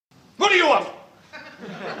do you want?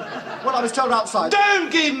 Well, I was told outside.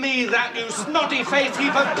 Don't give me that, you snotty-faced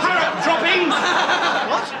heap of parrot droppings!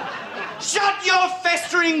 What? Shut your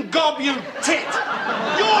festering gob, you tit!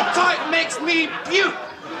 Your type makes me puke!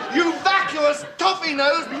 You vacuous,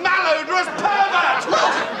 toffee-nosed, malodorous pervert!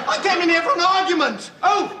 Look! I came in here for an argument!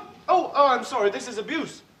 Oh, I'm sorry, this is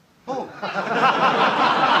abuse. Oh. Oh,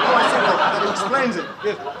 I see. That explains it.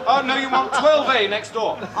 Yes. Oh, no, you want 12A next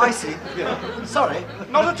door. I see. Yeah. Sorry.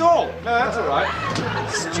 Not at all. No, that's all right.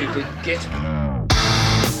 Stupid git.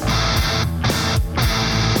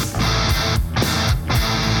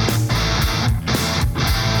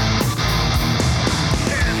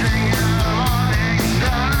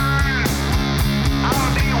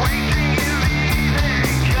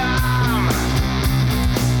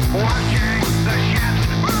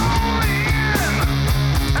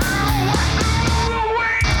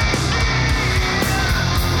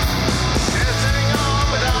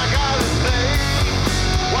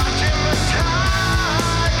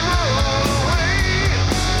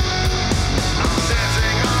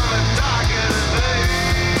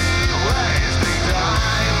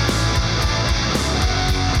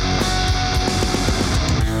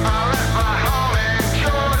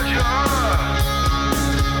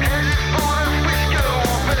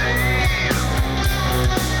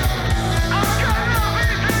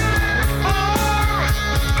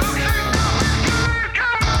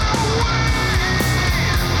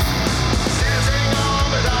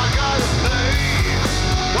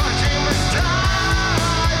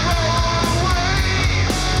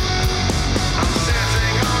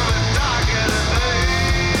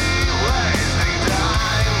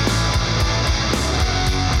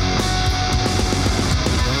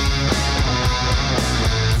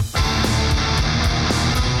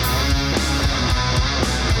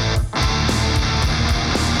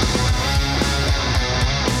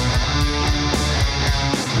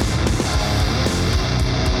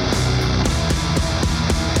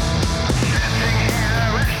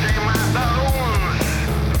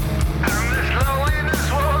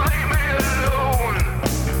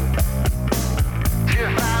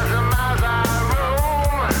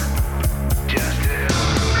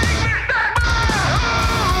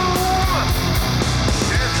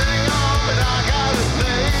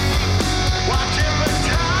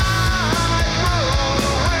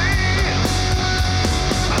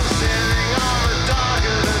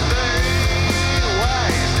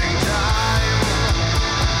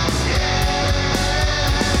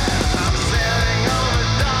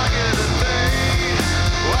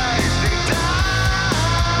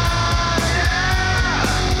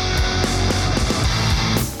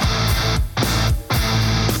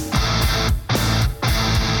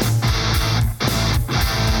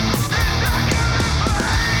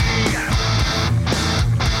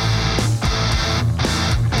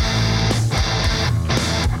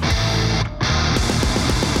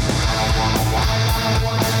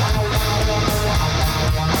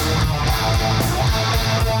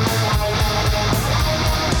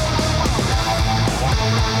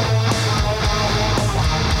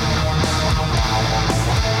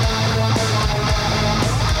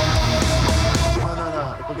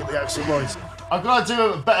 I've got to do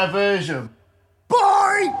a better version. Boy!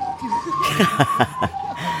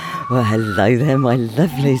 Well, hello there, my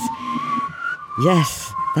lovelies.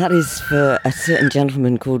 Yes, that is for a certain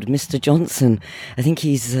gentleman called Mr. Johnson. I think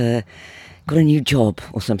he's got a new job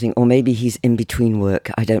or something, or maybe he's in between work,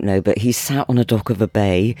 I don't know, but he's sat on a dock of a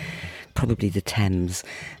bay, probably the Thames,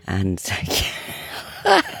 and...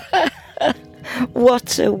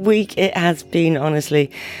 What a week it has been, honestly.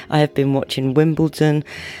 I have been watching Wimbledon.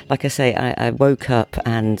 Like I say, I woke up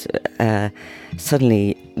and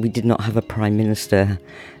suddenly we did not have a Prime Minister.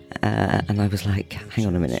 And I was like, hang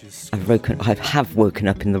on a minute. I have woken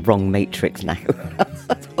up in the wrong matrix now.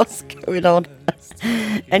 What's going on?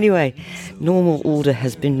 Anyway, normal order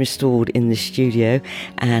has been restored in the studio.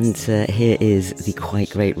 And here is the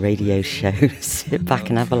Quite Great Radio Show. Sit back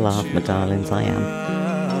and have a laugh, my darlings. I am.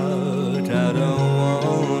 I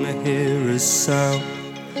don't wanna hear a sound.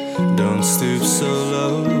 Don't stoop so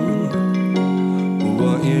low.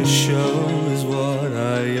 What you show is what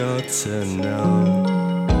I ought to know.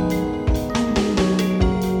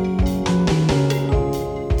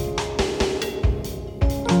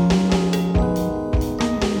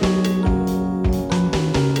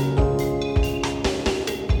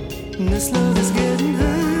 This love is getting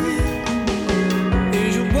high.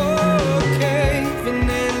 Is your boy caving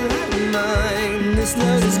in like mine? This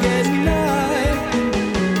love is getting high.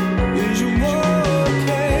 Is your boy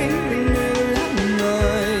caving in like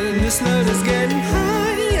mine? This love is getting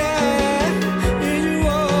higher. Is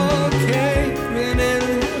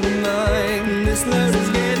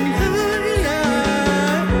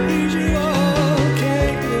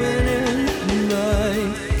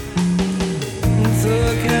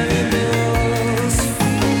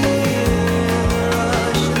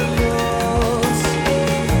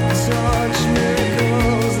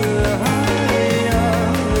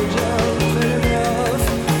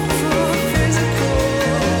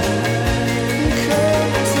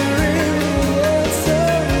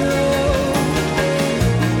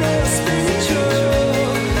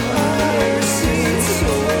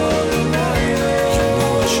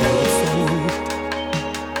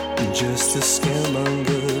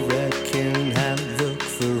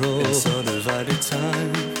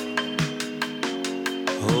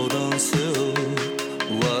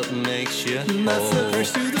My foot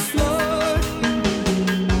crashed through the floor,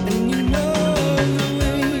 and you know the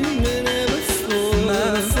wind never falls.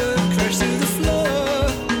 My foot crashed through the floor,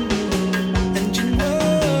 and you know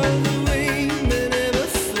the wind never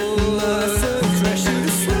falls. My foot crashed through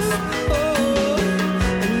the floor,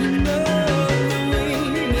 and you know the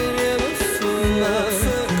wind never falls. My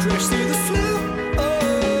foot crashed through the floor,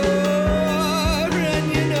 and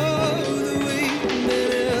you know the wind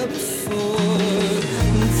never falls.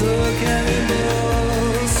 Throw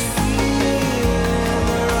cannonballs,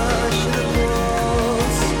 rush the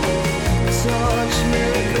balls, touch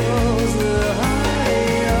miracles, the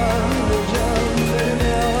higher the jumping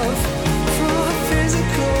off from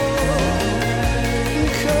physical,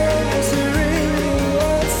 cursory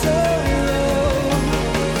water low,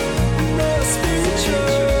 no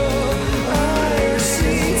spiritual. I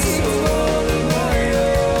receive so all of my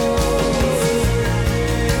own.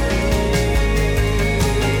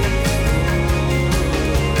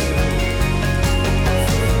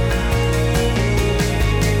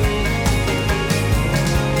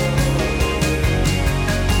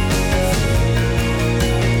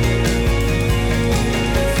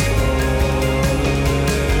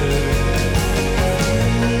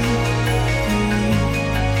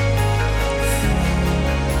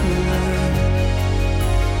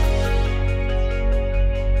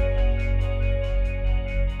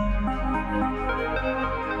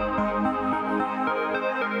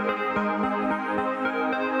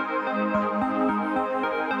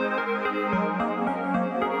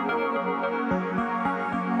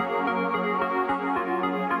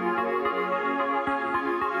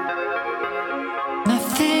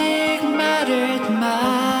 Nothing mattered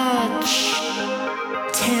much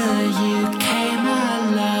till you came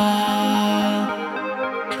along.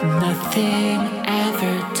 Nothing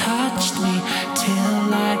ever touched me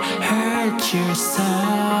till I heard your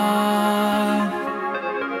song.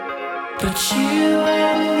 But you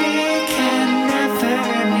and me can never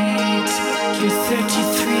meet. You're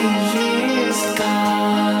 33 years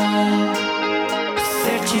gone,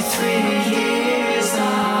 33 years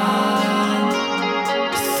on.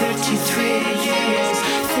 33 years,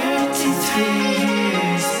 33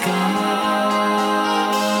 years gone.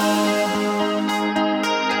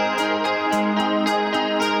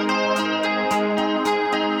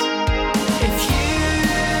 If you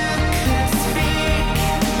could speak,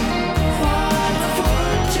 what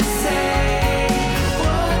would you say?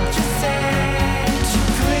 What would you say to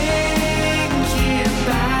bring you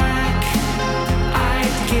back?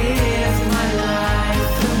 I'd give my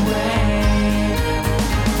life away.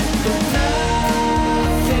 But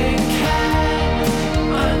nothing can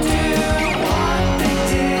undo what they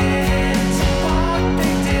did, what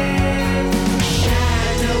they did.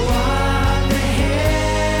 Shadow on the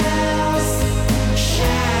hills,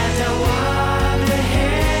 shadow on the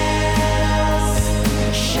hills,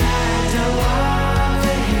 shadow on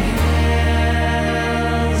the hills.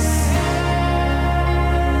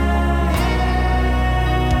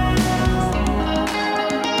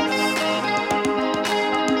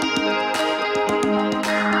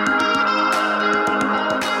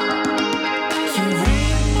 You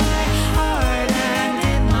read my heart and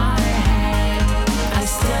in my head I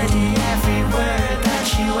study every word that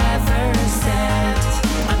you ever said.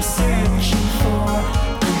 I'm searching for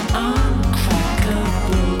an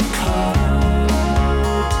uncrackable code.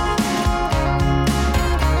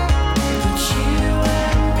 But you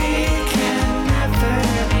and me can never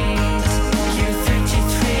meet. You're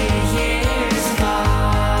 33 years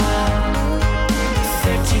gone,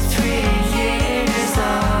 33 years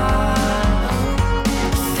on.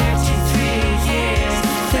 33 years,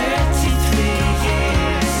 33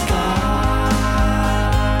 years gone.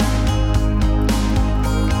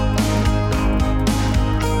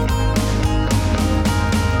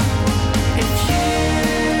 If you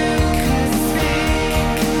could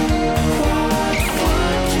speak, what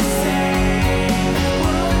would you say?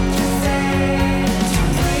 What would you say to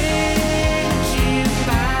bring you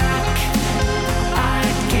back?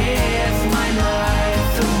 I'd give my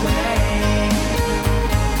life away.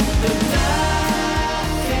 But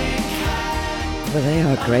nothing can. Well, they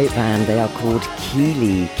are a great band. They are called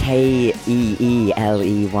Keeley, Keeley,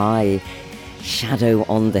 Shadow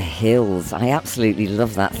on the Hills. I absolutely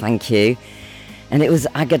love that, thank you. And it was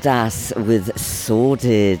AGADAS with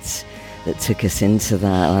Sordid that took us into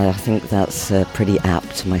that. I think that's pretty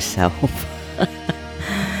apt myself.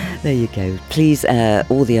 There you go. Please,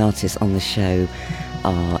 all the artists on the show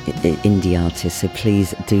are indie artists, so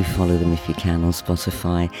please do follow them if you can on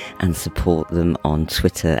Spotify and support them on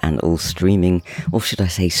Twitter and all streaming, or should I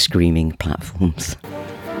say screaming platforms.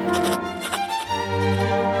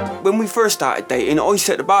 When When we first started dating, I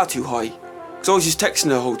set the bar too high, because I was just texting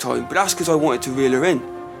her the whole time, but that's because I wanted to reel her in.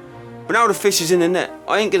 But now the fish is in the net,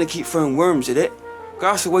 I ain't going to keep throwing worms at it, because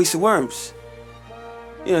that's a waste of worms.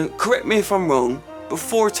 You know, correct me if I'm wrong, but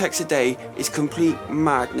 4 texts a day is complete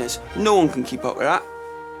madness. No one can keep up with that.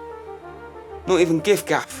 Not even Gift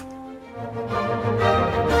Gaff.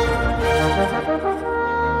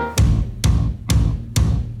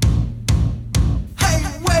 Hey,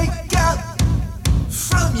 wake up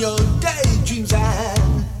from your daydreams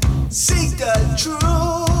and seek the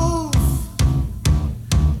truth.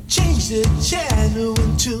 Change the channel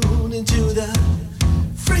and tune into the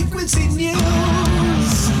frequency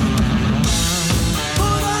news.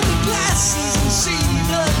 Put on the glasses and see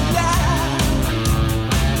the light.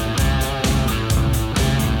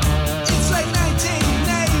 It's like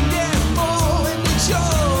 1984 and it's your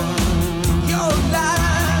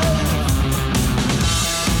life.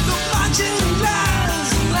 The margin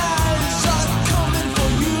lies are coming for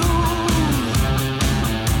you.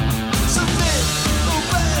 Submit,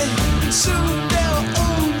 obey, and soon they'll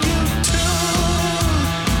own you too.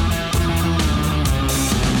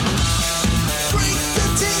 Break the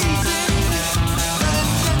TV and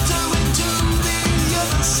enter into the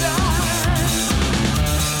other side,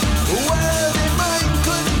 where they mind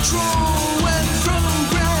control and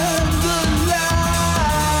program the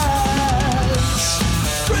lies.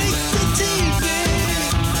 Break the TV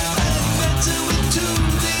and enter into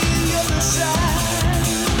the other side,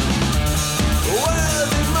 where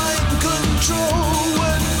they mind control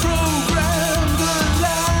and program the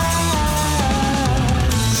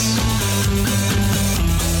lies.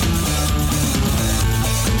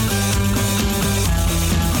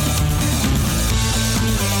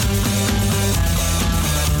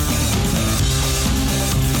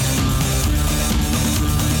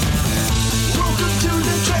 Welcome to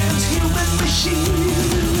the transhuman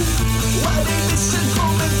machine, where they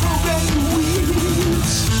misinform and program you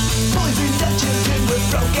weeds. Poison the children with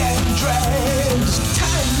broken dreams.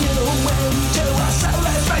 Time you into a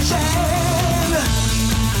soulless machine.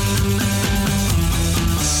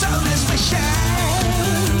 Soulless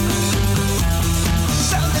machine.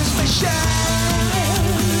 Soulless machine.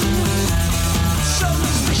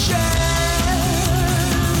 Soulless machine.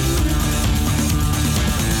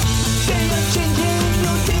 They are changing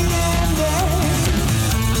your DNA,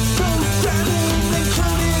 programming and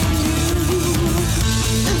cloning you.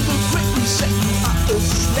 In the great reset, you are a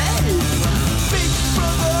slave. Big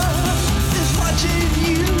Brother is watching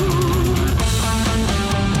you.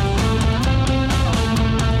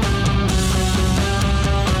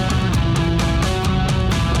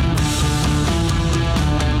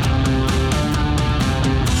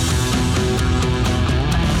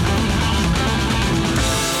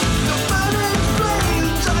 The burning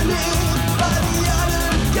flames are lit by the other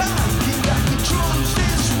God. He that controls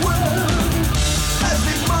this world as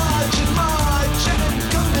they march and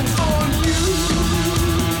coming for you.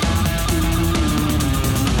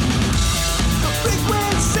 The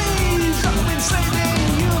frequencies are enslaving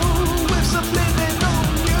you with subliminal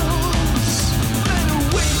news. Better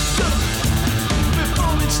wake up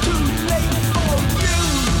before it's too late for you.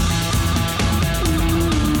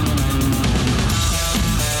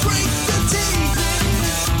 Break the TV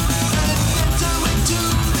and enter into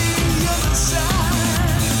the other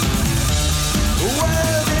side,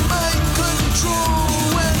 where they mind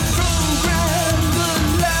control and program the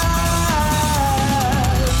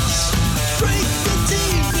lies. Break the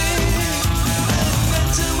TV and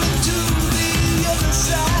enter into the other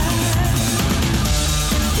side,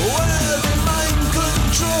 where they mind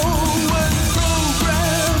control and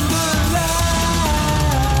program the lies.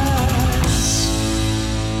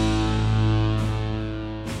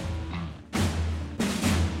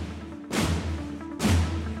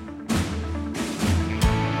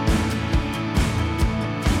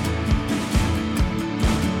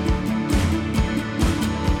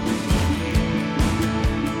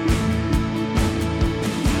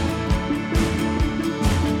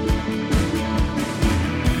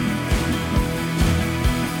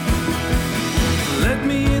 Let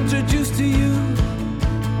me introduce to you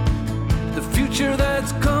the future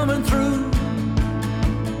that's coming through.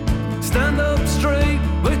 Stand up straight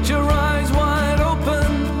with your eyes wide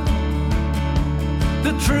open.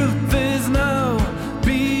 The truth is now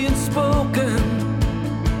being spoken.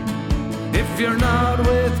 If you're not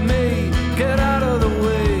with me, get out of the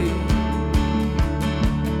way.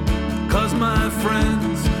 'Cause my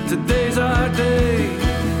friends, today's our day.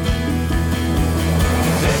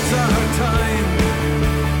 It's our time.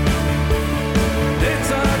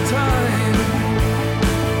 It's our time.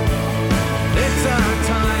 It's our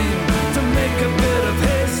time to make a bit of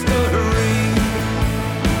history.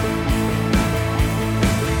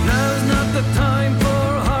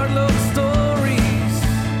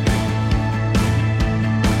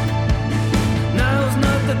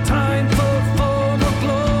 the time for former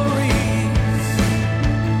glories.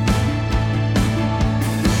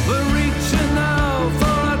 We're reaching now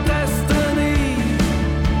for our destiny.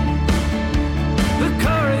 The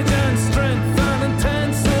courage and strength and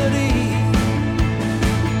intensity.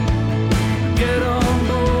 Get on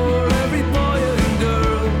board, every boy and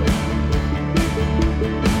girl.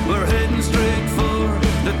 We're heading straight for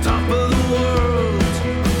the top of the world.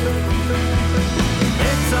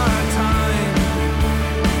 It's our time.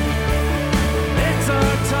 It's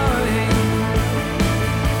our time.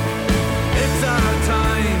 It's our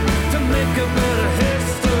time to make a better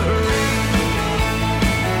history.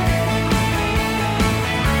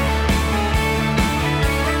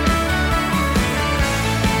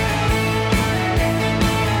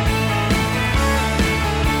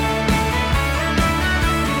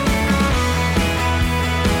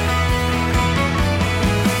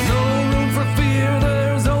 No room for fear,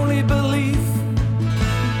 there's only belief.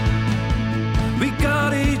 We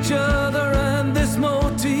got each other and this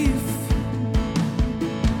motif.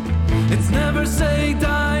 It's never say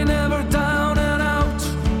die, never down and out.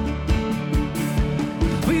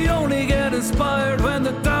 We only get inspired when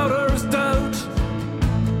the doubters doubt.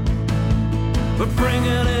 We're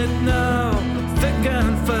bringing it now, thick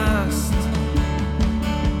and fast.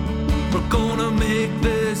 We're gonna make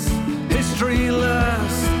this history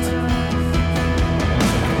last.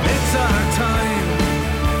 It's our time.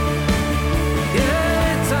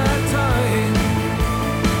 Yeah, it's our time.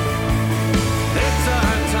 It's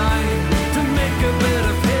our time to make a bit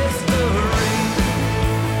of history.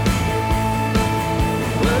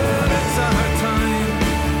 Well, it's our time.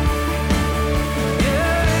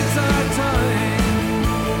 Yeah, it's our time.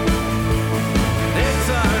 It's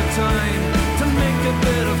our time to make a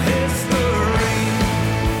bit of history.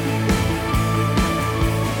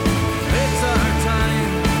 It's our time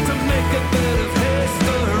to make a bit of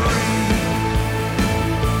history.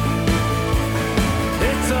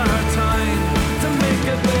 It's our time to make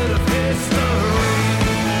a bit of history.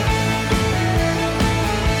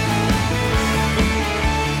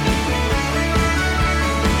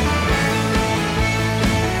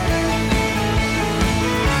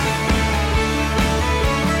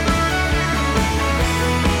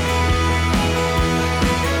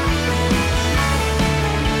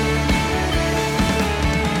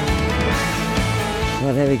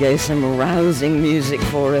 Well, there we go, some rousing music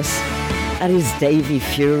for us. That is Davie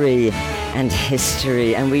Furey and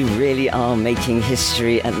History, and we really are making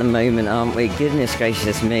history at the moment, aren't we? Goodness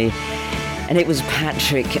gracious me. And it was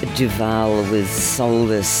Patrick Doval with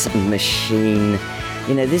Soulless Machine.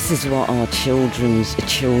 You know, this is what our children's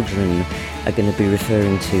children are going to be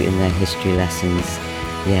referring to in their history lessons.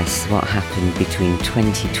 Yes, what happened between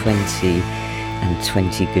 2020 and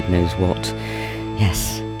 20 good knows what.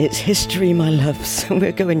 Yes, it's history, my loves.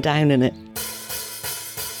 We're going down in it.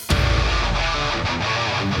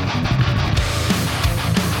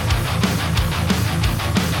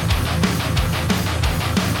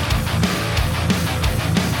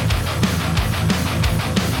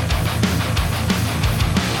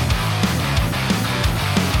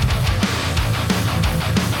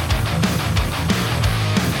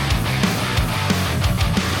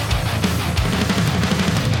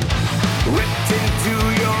 Whipped into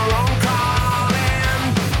your own calling.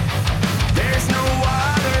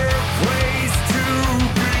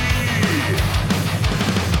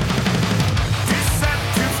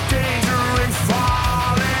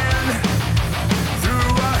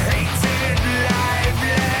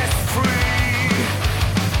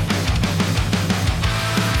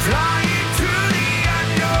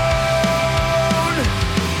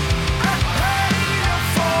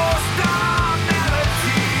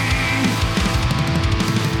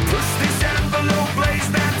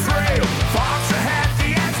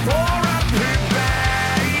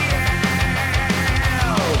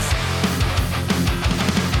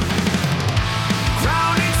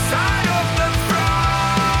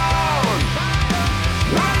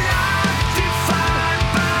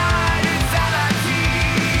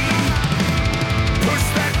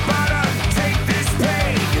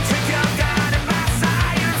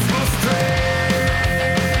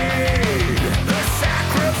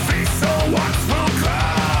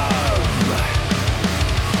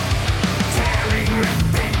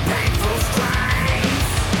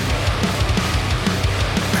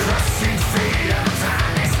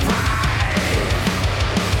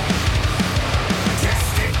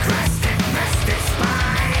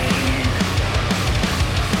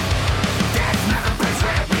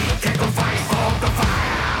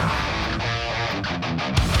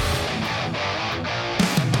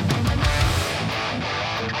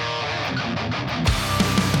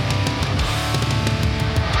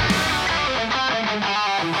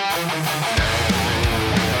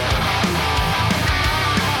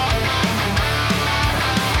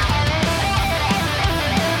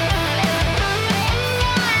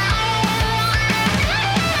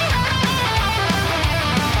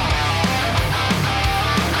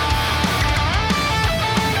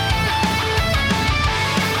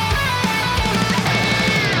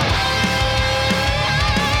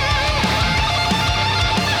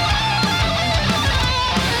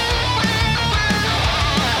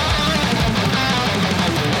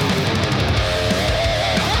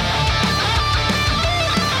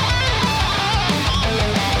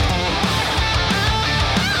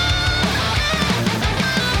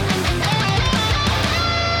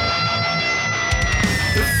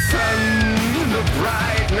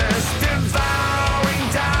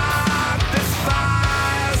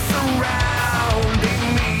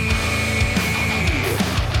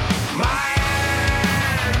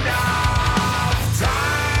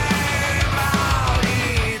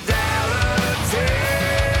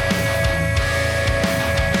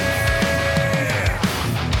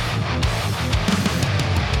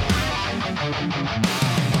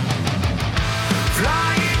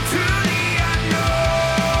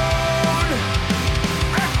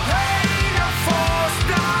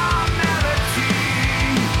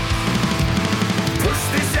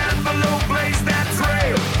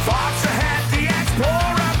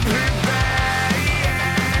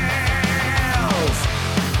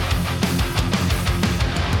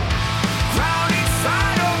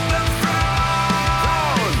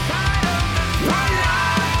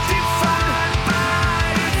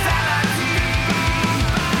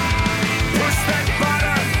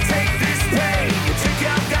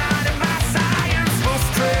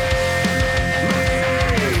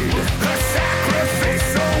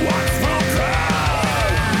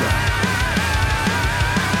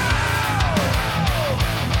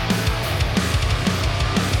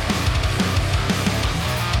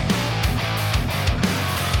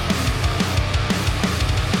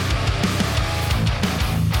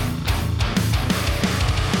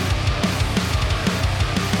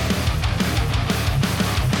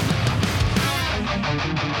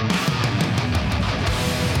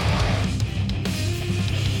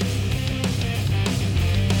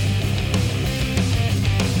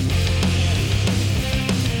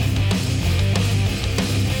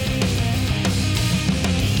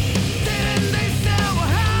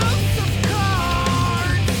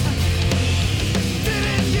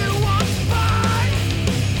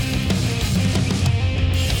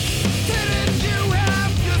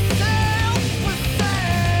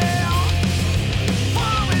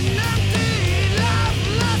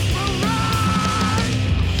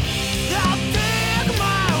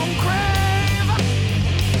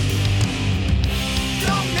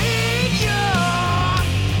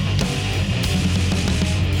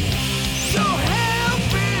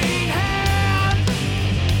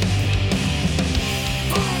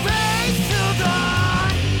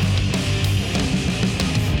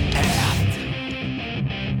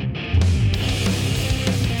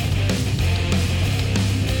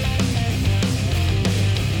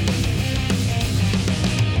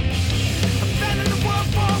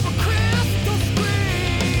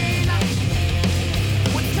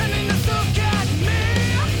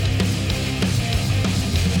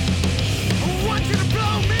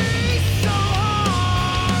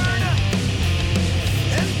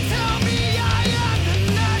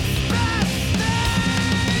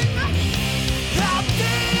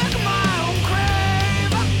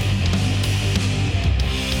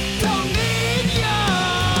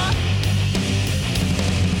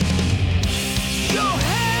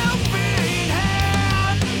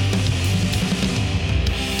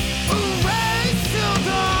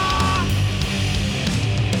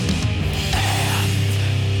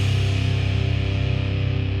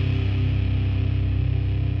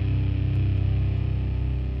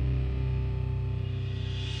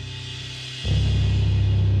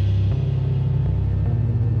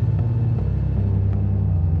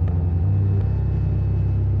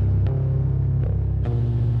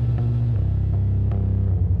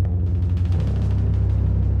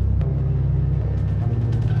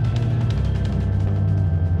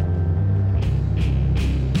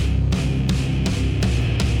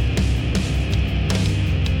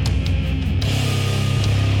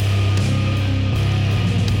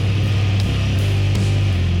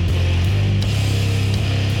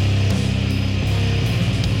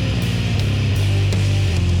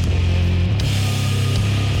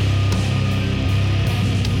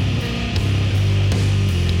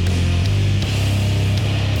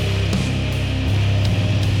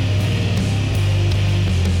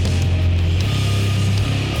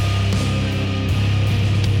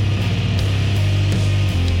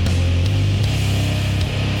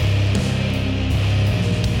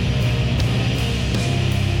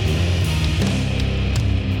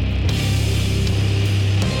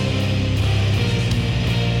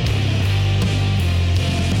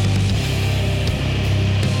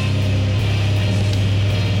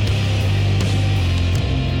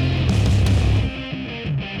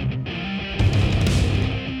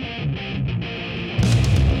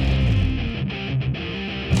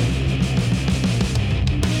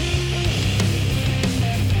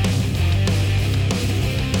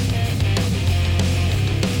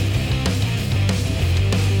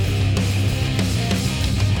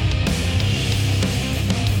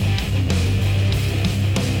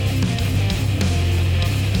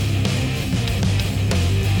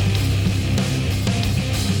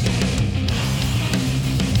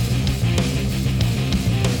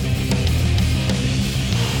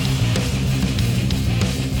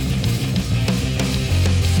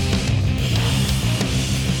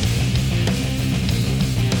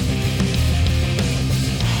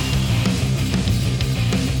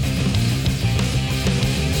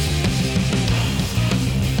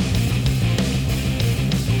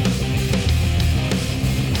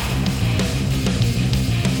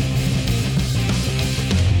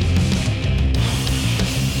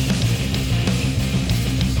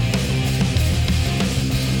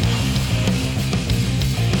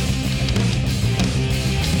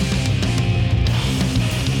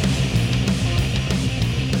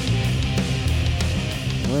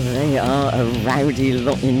 they are a rowdy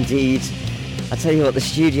lot indeed. I tell you what, the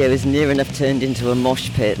studio is near enough turned into a mosh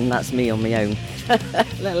pit, and that's me on my own.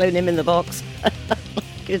 Let alone him in the box.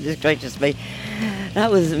 Goodness gracious me. That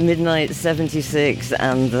was Midnight 76,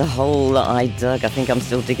 and the hole that I dug, I think I'm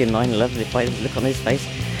still digging mine, lovely by the look on his face.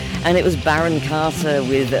 And it was Baron Carter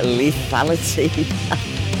with Lethality.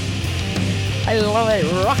 I love it,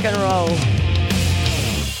 rock and roll.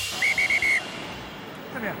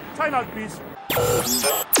 Come here, time out please.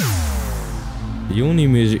 The all-new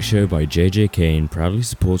music show by JJ Kane proudly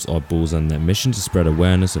supports Oddballs and their mission to spread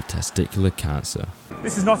awareness of testicular cancer.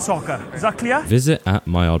 This is not soccer, is that clear? Visit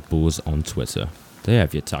 @myoddballs on Twitter. They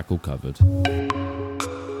have your tackle covered.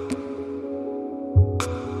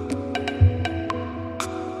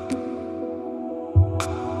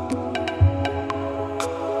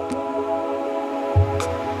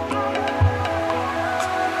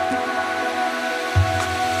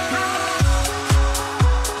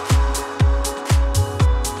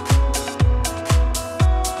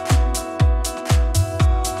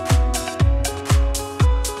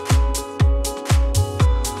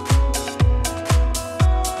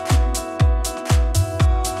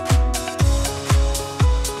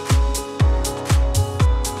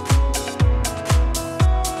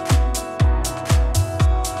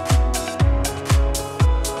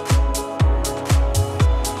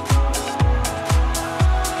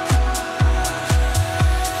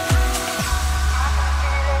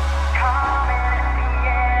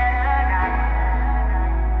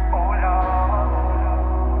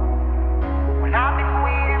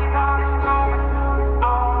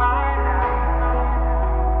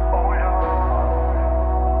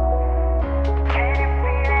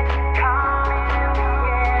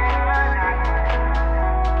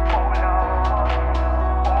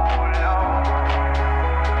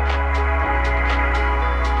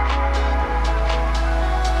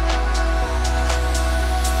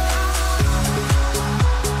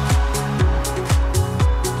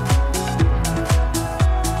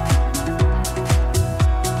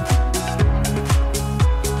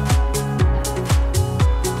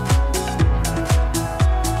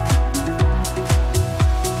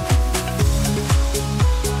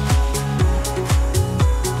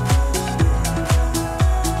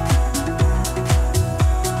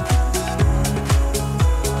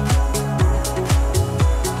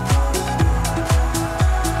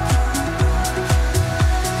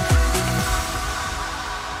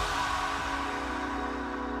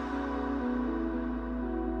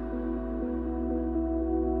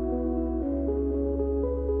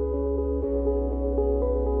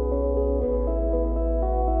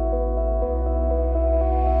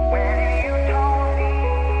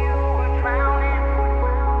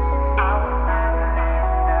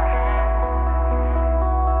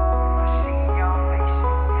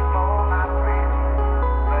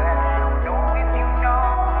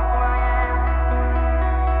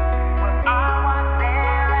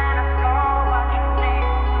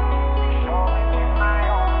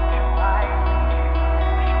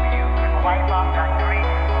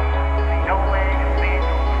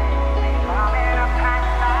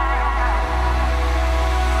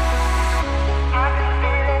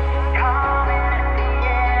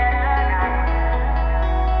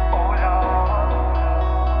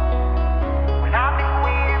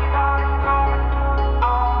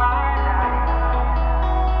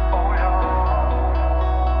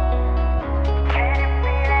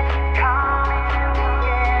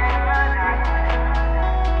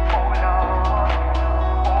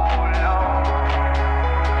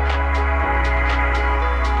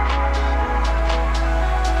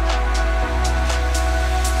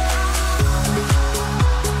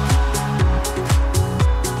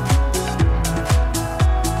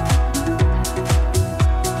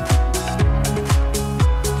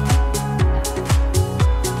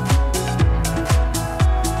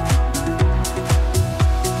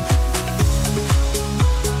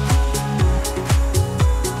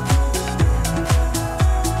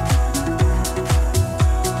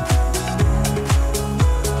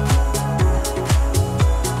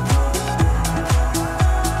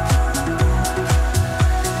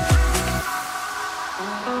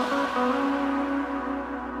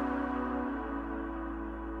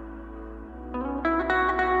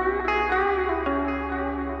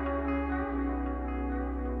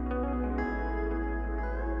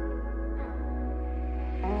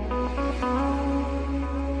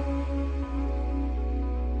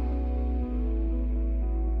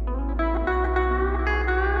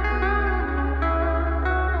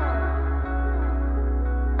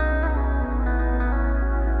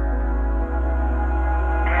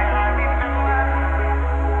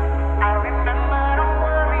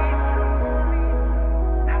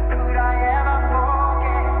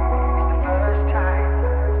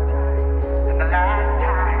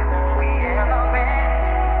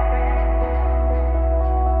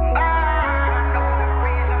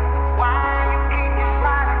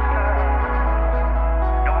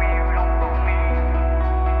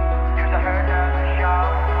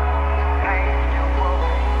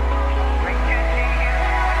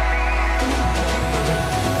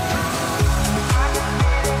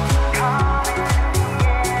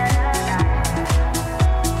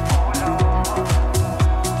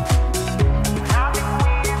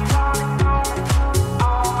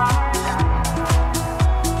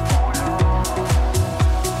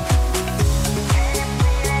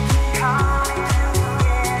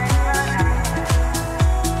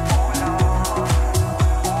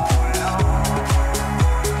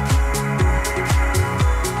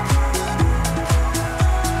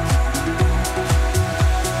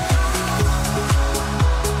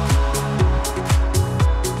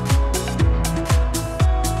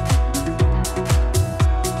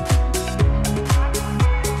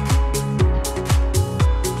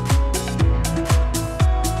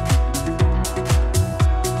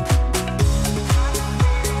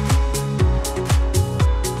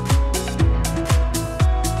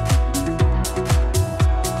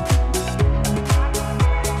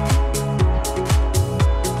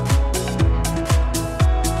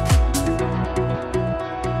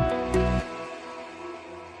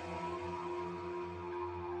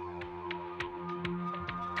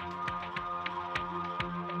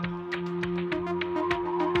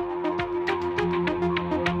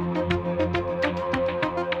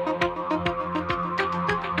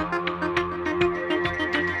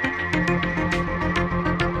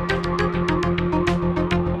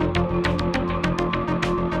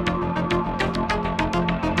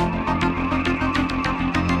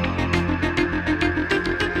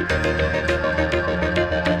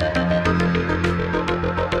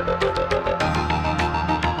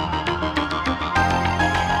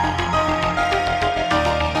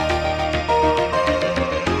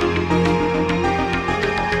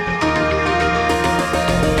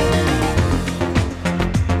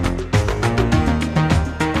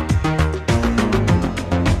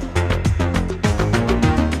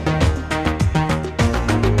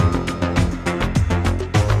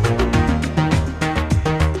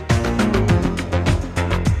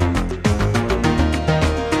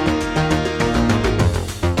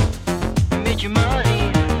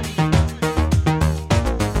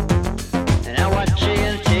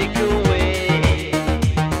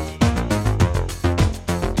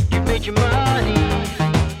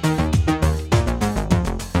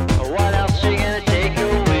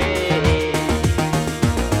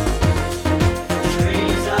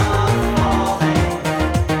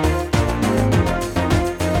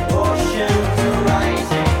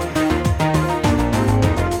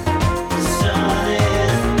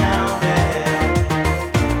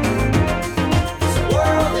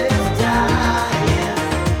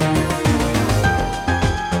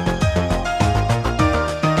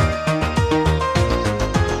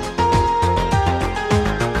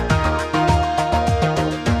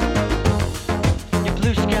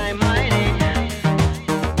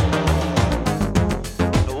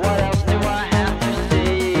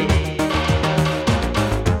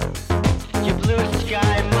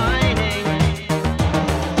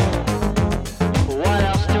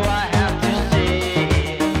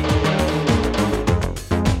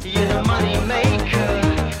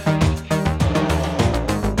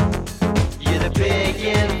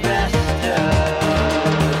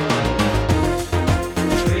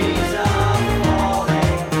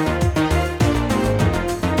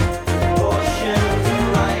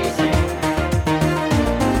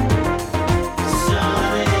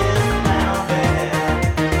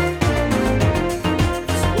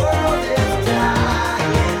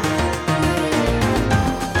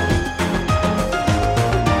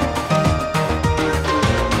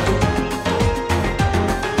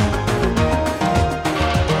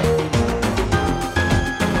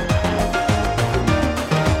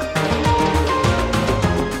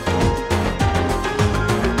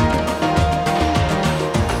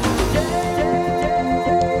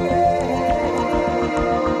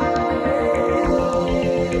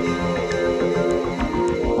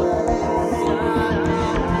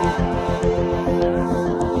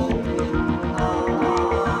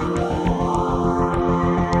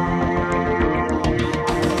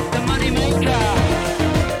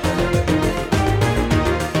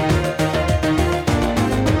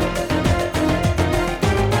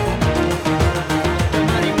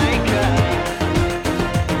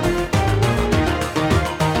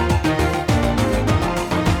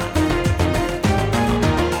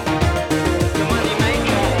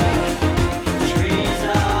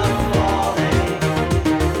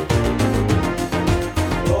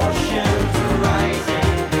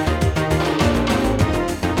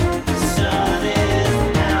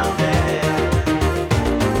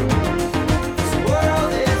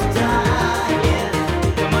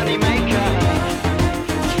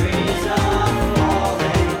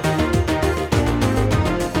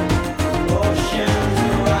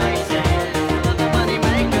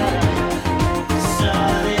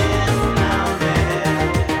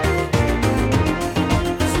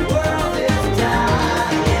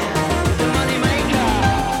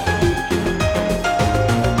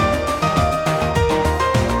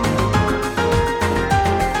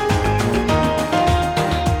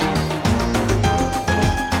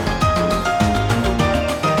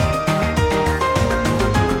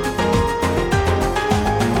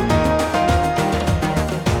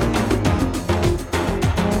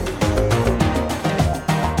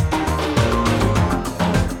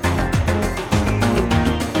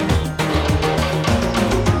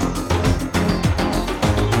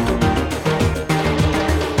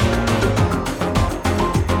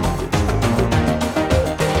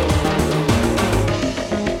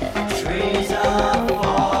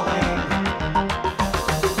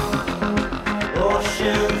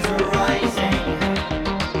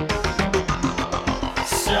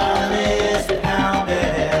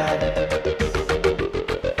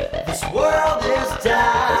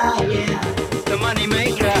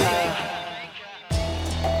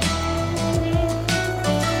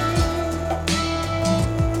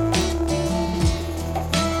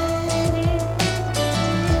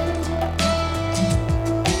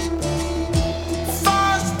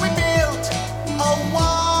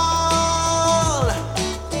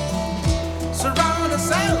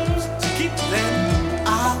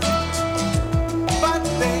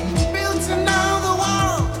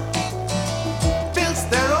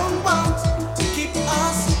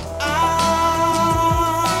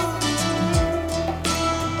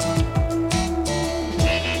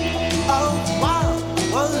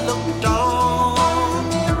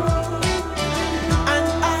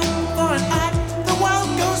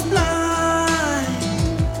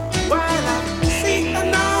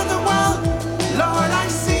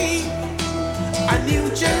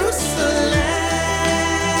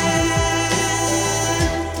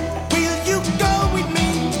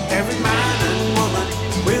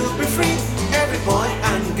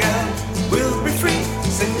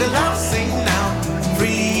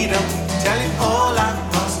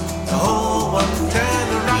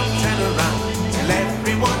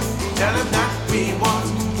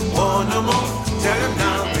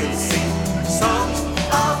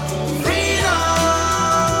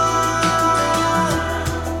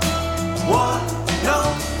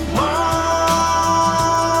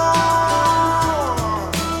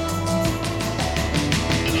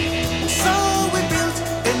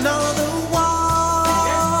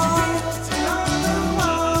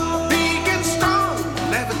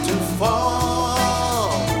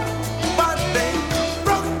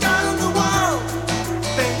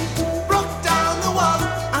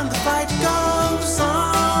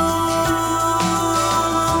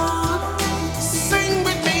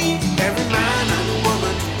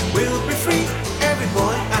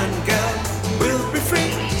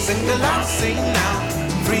 Sing aloud, sing now.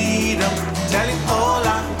 Freedom, tell it all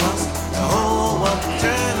at once. The whole world,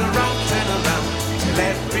 turn around, turn around. Tell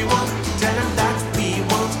everyone, tell them that we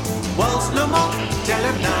want walls no more. Tell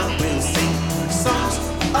them now we'll sing songs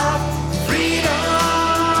of freedom.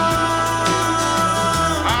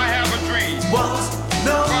 I have a dream. Walls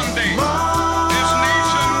no Someday, more. this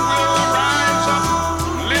nation will rise up,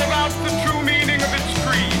 live out the true meaning of its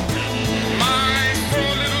creed. My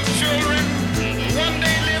poor little children one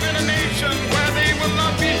day live in a nation where they will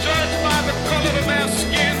not be judged by the color of their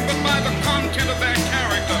skin, but by the content of their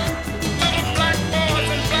character. Little black boys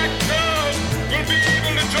and black girls will be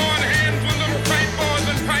able to join hands with little white boys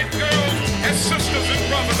and white girls as sisters and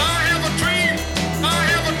brothers. I have a dream. I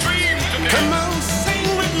have a dream today. Come on, sing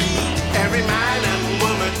with me. Every man and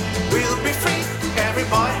woman will be free. Every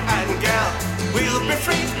boy and girl will be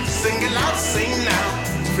free. Sing it loud, sing now.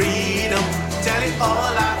 Freedom, tell it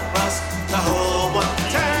all at once. The whole world,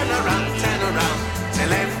 turn around, turn around.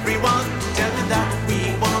 Tell everyone, tell them that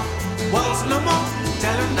we want walls no more.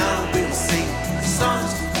 Tell them now we'll sing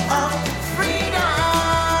songs of freedom.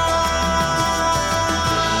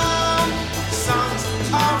 Songs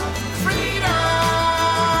of freedom.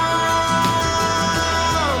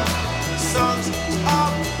 Songs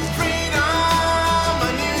of freedom. A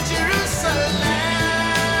new Jerusalem.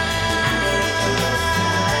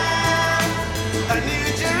 A new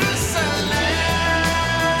Jerusalem.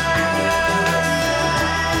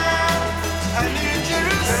 A new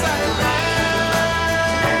Jerusalem.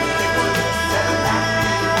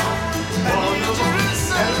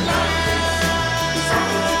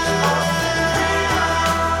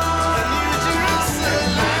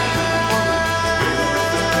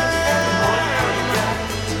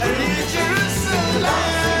 A new Jerusalem.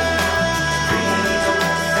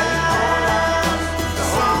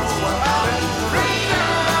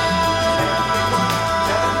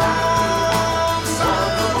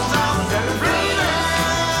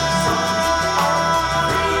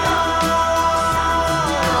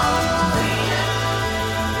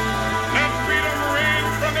 Let freedom reign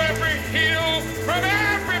from every hill, from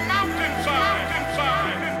every mountainside.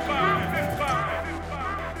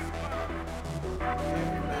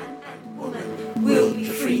 We'll be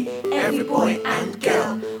free, every boy and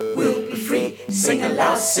girl will be free. Sing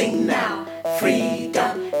aloud, sing now.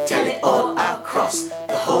 Freedom, tell it all across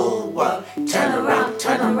the whole world. Turn around,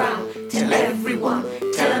 tell everyone,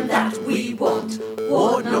 tell them that we want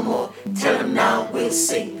war no more. Tell them now we'll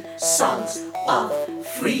sing songs of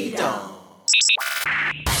freedom.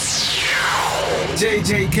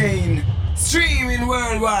 JJ Kane, streaming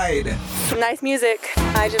worldwide. Nice music.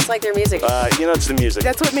 I just like their music. It's the music.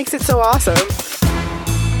 That's what makes it so awesome.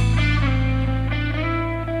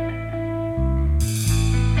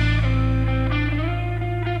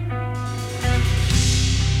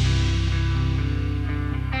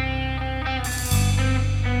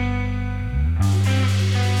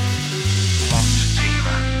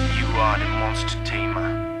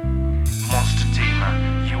 Monster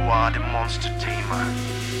Tamer, you are the Monster Tamer.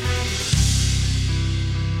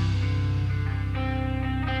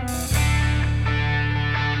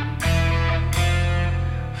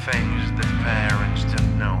 Things that parents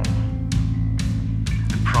don't know.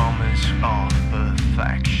 The promise of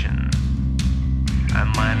perfection. I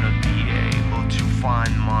might not be able to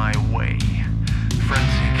find my way.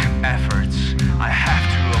 Frantic efforts I have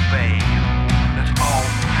to obey. Not all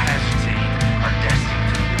who hesitate are destined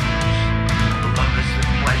to lose. Love is the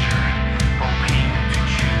pleasure, or pain to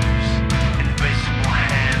choose. Invisible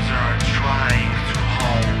hands are trying to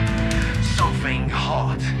hold something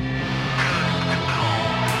hot.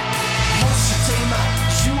 Monster Tamer,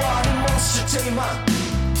 you are the Monster Tamer.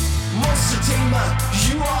 Monster Tamer,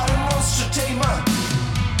 you are the Monster Tamer.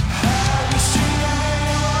 Have you seen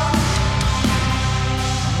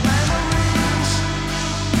memories?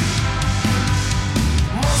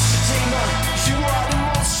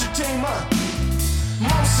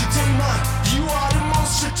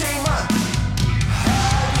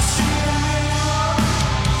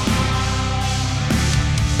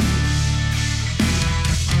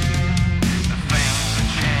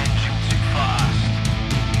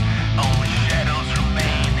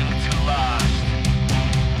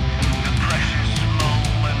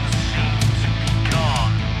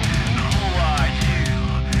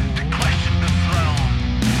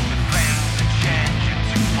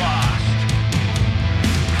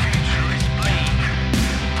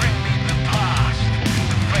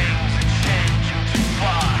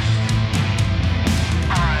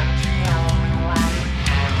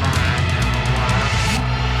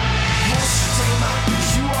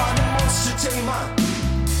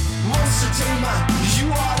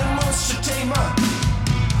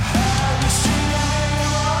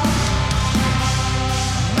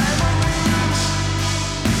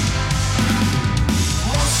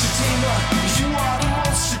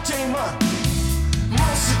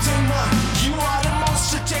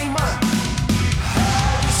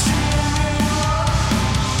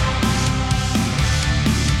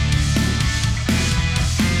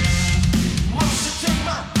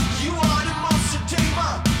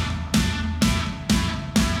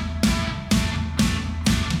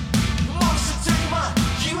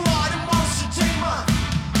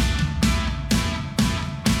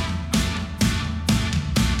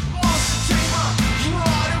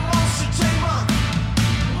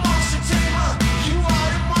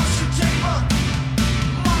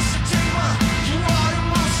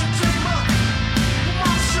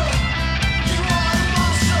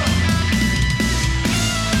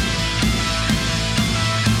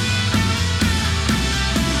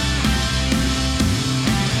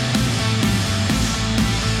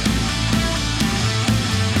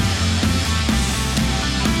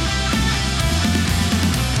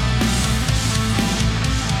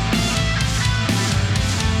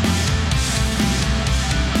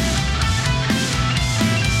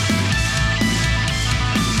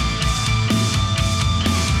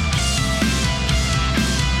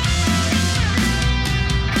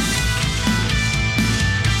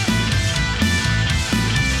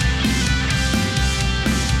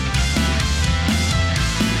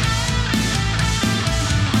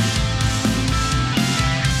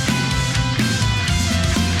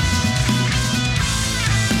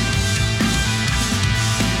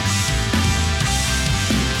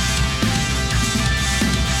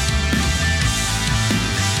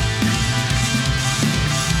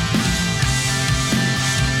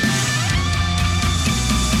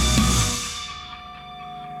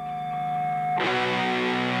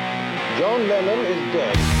 John Lennon is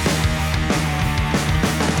dead.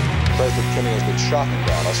 Says that Kenny has been shot in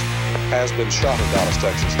Dallas. Has been shot in Dallas,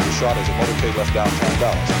 Texas. He was shot as a motorcade left downtown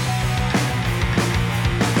Dallas.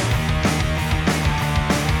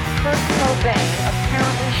 Kurt Cobain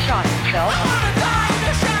apparently shot himself. I wanna die in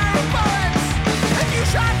a shower of bullets. If you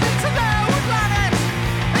shot me today, I would run it.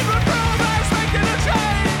 It would prove I was making a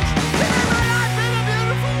change. It made my life in a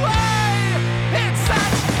beautiful way. It's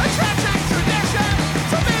such a tragic tradition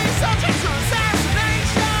to be subject to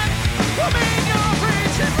assassination. For me, you're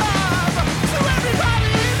preaching love to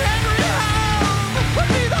everybody in every home. Would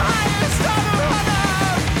be the highest honor on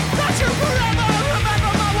earth. That you forever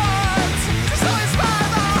remember my words. To so inspire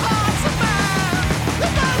the hearts of men. The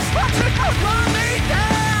most tragic of lonely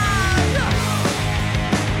dead.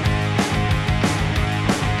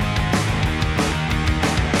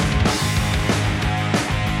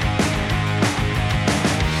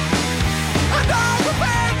 And all the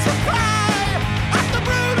bands of cry at the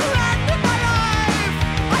brutal end of my life.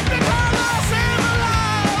 I've become a sinner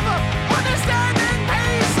love, understanding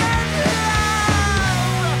peace and love.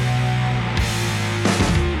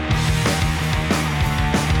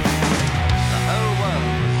 The whole world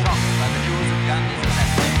was shocked by the news of Gandhi's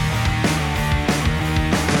arrest.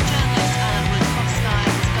 Journalist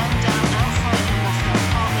Madukanas was gunned down outside her Moscow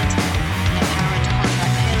apartment in apparent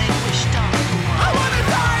contract killing, which stunned the I world. wanna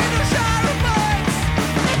die in a shower of bullets.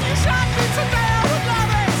 If you shot me today, I would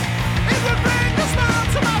love it. It would bring a smile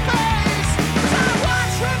to my face. 'Cause I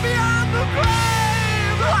watched from beyond the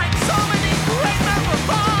grave. Like so many great men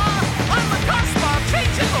before, on the cusp of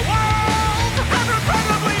changing the world. Have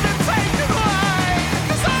regrettably been taken away.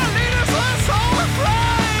 'Cause our leaders were so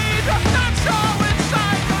afraid. Not sure which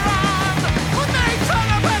side they're on. When they turn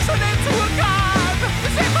a person into a god.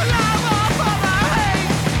 Is it for love or for the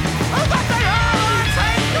hate? Oh, but they all are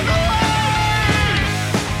taken away.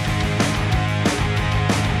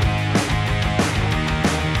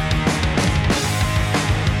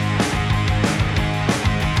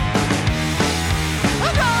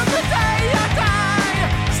 And on the day I die,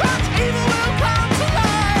 such evil will come to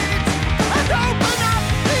light and open up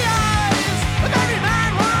the eyes of every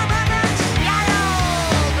man, woman, and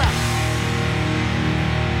child.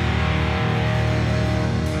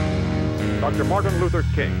 Dr. Martin Luther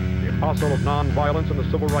King, the apostle of nonviolence in the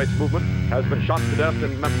civil rights movement, has been shot to death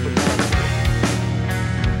in Memphis, Tennessee.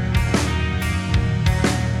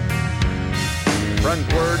 Friend's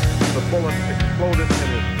words, the bullet exploded in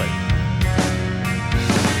his face.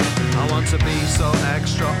 I want to be so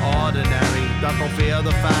extraordinary that they'll fear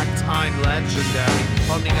the fact I'm legendary.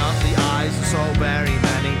 Opening up the eyes of so very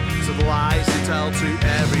many, so the lies to tell to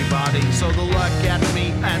everybody. So they'll look at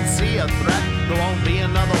me and see a threat. There won't be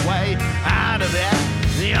another way out of it.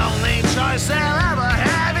 The only choice they'll ever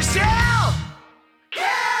have is still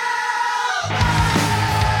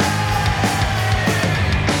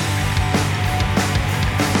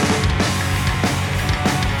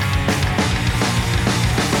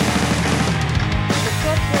The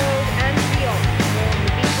crossroad and beyond, where the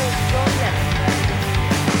Beatles' John Lennon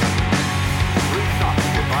Three shots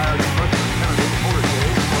were fired at President Kennedy's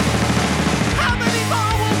motorcade. How many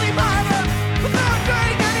more will be murdered without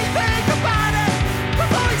doing anything about it?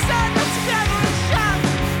 Before we stand up together and shout,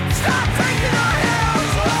 stop taking our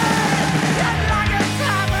heroes away! Yet like it's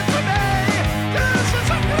happened to me, delusions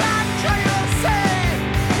of grandeur you'll see.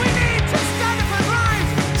 We need to stand up and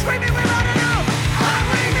rise, screaming we want to know, and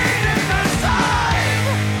we need it this time!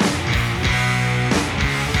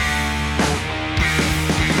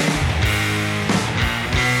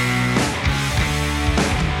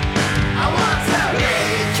 I want to be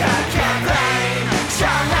Kurt Cobain,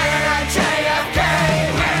 John Lennon and JFK,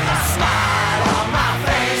 with a smile on my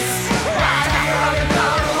face, right after I can go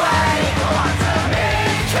away. I want to be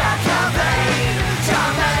Kurt Cobain,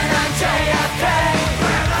 John Lennon and JFK,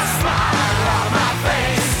 with a smile on my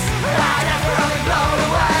face, right after I can go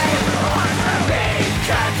away. I want to be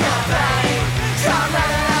Kurt Cobain, John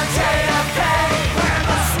Lennon and JFK,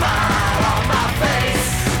 with a smile on my face,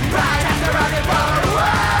 right after I can go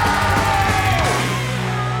away.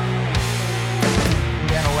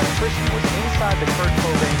 An electrician was inside the Kurt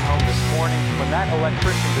Cobain home this morning when that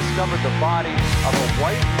electrician discovered the body of a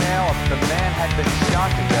white male. The man had been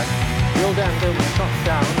shot to death. Bill Danville was shot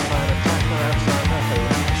down by an attacker outside her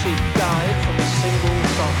home. She died from a single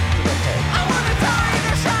shot to the head. I wanna die in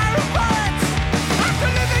a shower of bullets after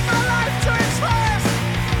living my life to its fullest.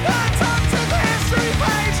 Burnt onto the history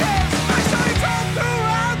pages, my story told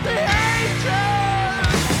throughout the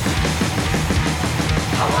ages.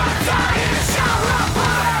 I wanna die in a shower of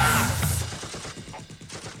bullets.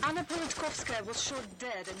 Anna Politkovskaya was shot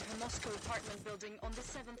dead in her Moscow apartment building on on the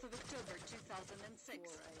 7th of October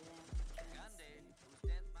 2006.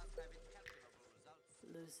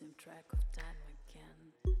 Losing track of time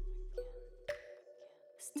again,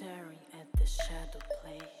 staring at the shadow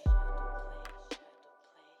play,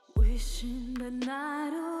 wishing the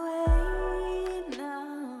night away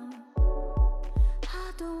now.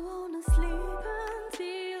 I don't wanna sleep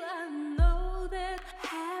until I know that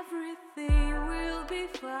everything will be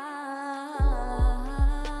fine.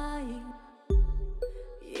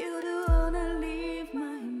 You don't wanna leave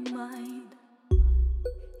my mind.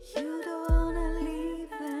 You don't wanna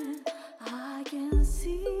leave, and I can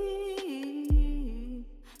see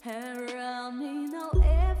around me now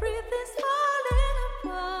everything's falling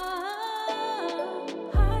apart.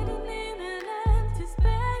 Hiding in an empty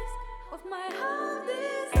space of my heart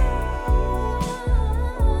design.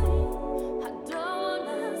 I don't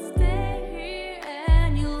wanna stay here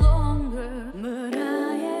any longer, but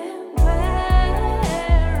I am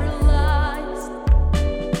paralyzed.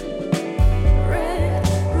 Red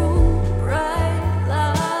room, bright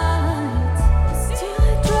lights. Still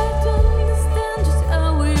I try to understand just how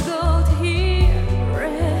we got here.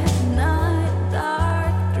 Red night,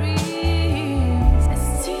 dark dreams. And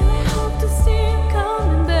still I hope to see you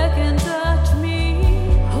coming back and touch me.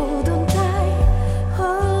 Hold on tight,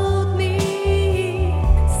 hold me.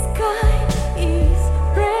 Sky is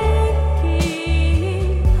breaking,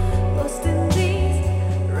 lost in this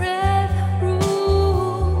red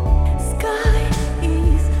room. Sky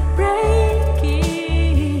is breaking.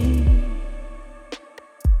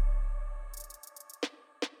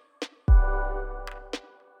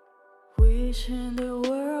 Wishing the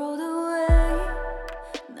world away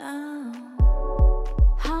now.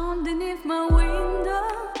 Underneath my window,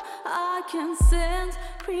 I can sense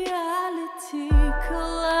reality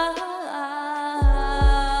collide.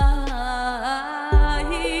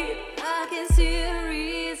 I can see a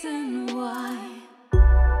reason why.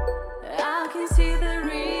 I can see the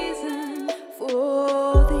reason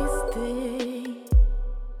for this day.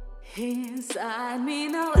 Inside me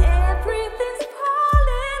now everything's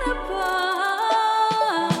falling apart.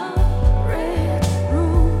 Red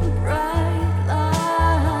room, bright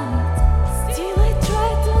lights. Still I try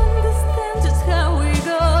to understand just how we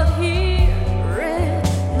got here. Red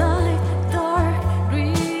night, dark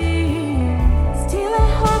dreams. Still I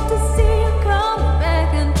hope to see you come back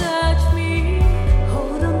and touch me.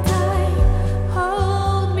 Hold on tight,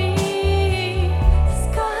 hold me.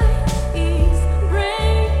 Sky is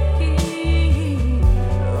breaking,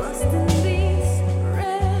 lost in this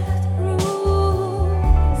red room.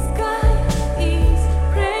 Sky is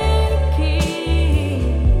breaking.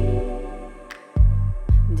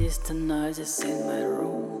 Distant noises in my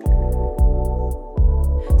room,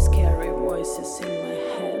 scary voices in my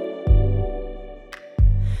head,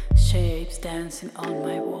 shapes dancing on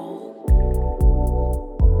my wall.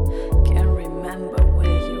 Can't remember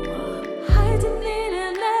where you are. Hiding in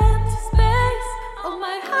an empty space of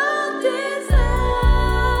my heart design.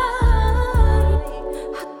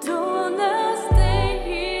 I don't wanna stay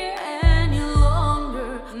here any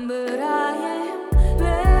longer, but I am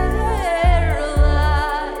paralyzed.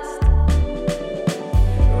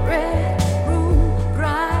 Red room,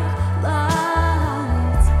 bright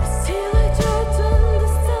lights. Still I try to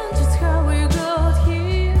understand just how we got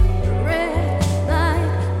here. Red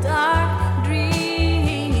night, dark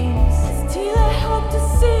dreams. Still I hope to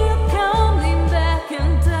see you coming back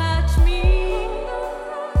and touch me.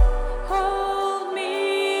 Hold me.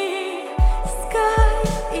 Sky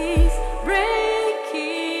is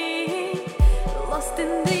breaking, lost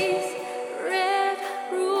in this red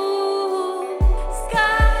room.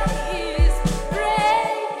 Sky is breaking.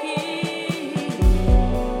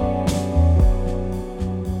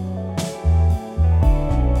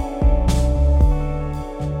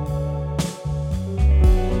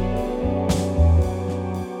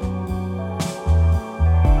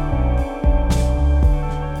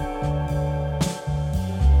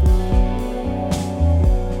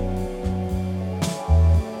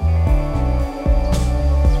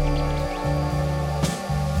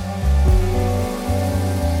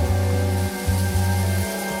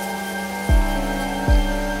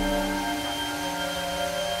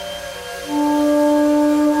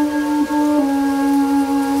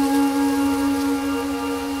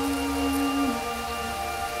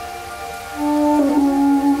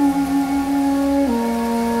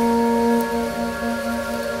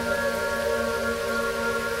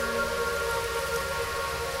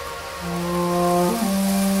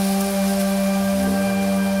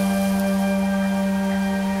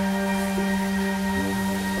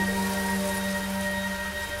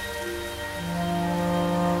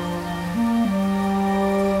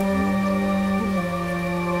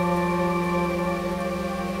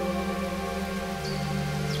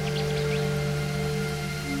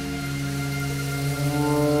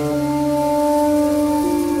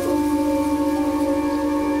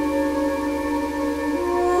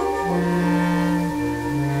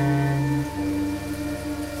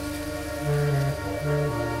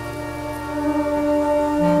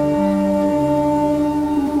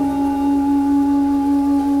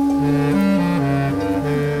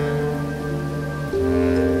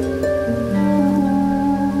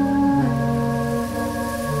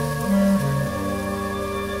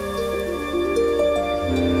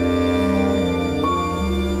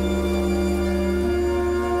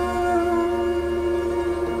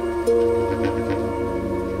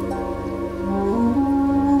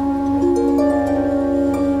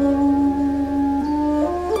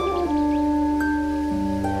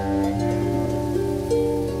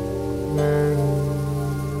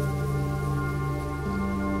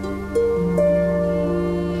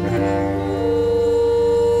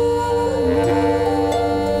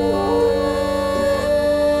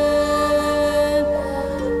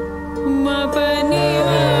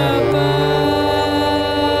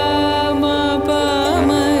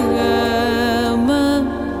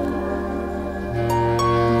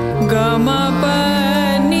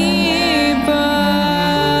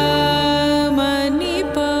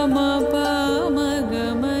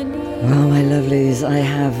 Well, my lovelies, I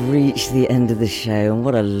have reached the end of the show, and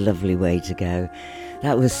what a lovely way to go.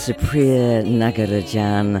 That was Supriya,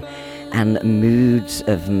 Nagarajan, and Moods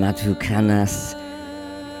of Madukanas.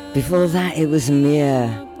 Before that, it was Meare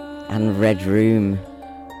and Red Room.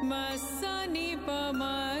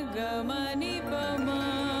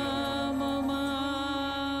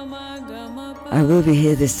 I will be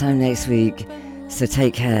here this time next week, so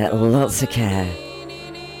take care, lots of care,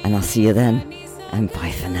 and I'll see you then, and bye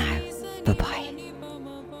for now. Bye-bye.